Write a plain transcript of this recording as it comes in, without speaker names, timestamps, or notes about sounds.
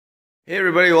Hey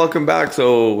everybody, welcome back.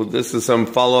 So this is some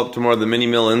follow-up to more of the mini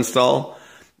mill install.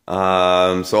 So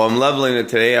I'm leveling it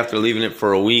today after leaving it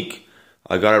for a week.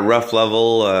 I got it rough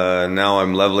level, now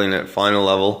I'm leveling it final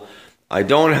level. I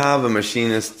don't have a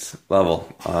machinist's level.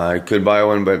 I could buy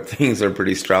one, but things are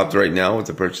pretty strapped right now with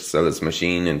the purchase of this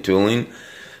machine and tooling.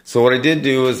 So what I did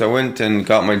do is I went and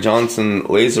got my Johnson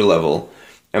Lazer level.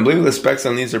 And I believe the specs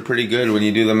on these are pretty good. When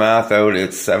you do the math out,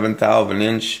 it's 1/7 of an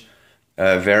inch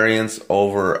variance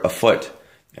over a foot.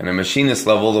 And a machinist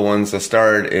level, the ones that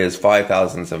start, is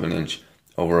 5/1000 of an inch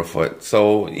over a foot.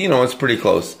 So, you know, it's pretty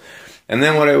close. And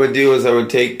then what I would do is I would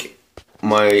take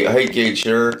my height gauge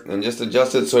here and just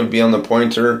adjust it so it'd be on the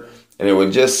pointer and it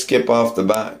would just skip off the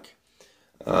back.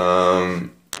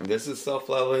 This is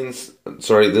self-leveling,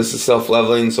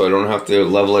 so I don't have to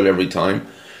level it every time.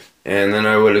 And then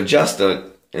I would adjust it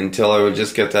until I would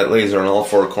just get that laser on all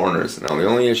four corners. Now the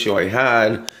only issue I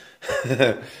had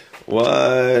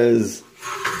was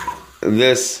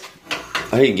this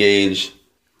height gauge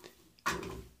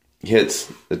hits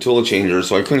the tool changer,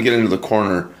 so I couldn't get into the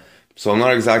corner. So I'm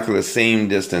not exactly the same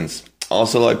distance.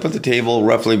 Also, I put the table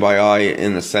roughly by eye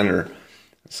in the center,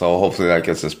 so hopefully that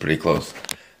gets us pretty close.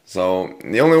 So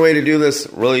the only way to do this,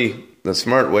 really the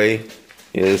smart way,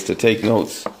 is to take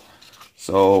notes.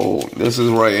 So this is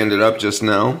where I ended up just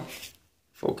now.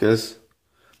 Focus.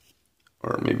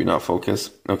 Or maybe not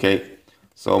focus. Okay.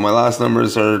 So my last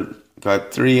numbers are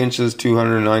got 3 inches,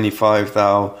 295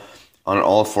 thou on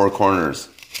all four corners.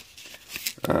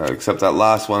 Except that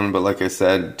last one, but like I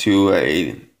said,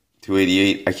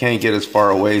 288. I can't get as far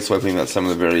away, so I think that's some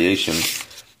of the variation.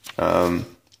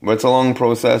 But it's a long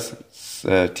process. It's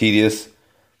tedious,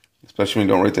 especially when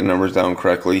you don't write the numbers down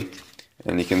correctly.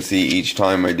 And you can see each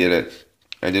time I did it,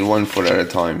 I did 1 foot at a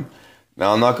time.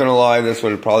 Now I'm not going to lie, this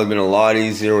would have probably been a lot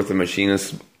easier with the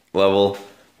machinist level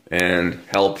and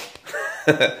help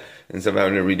instead of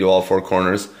having to redo all four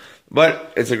corners.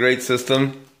 But it's a great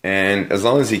system, and as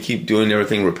long as you keep doing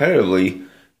everything repetitively,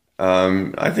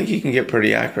 I think you can get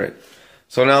pretty accurate.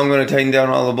 So now I'm going to tighten down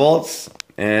all the bolts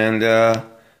and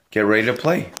get ready to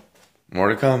play. More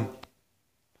to come.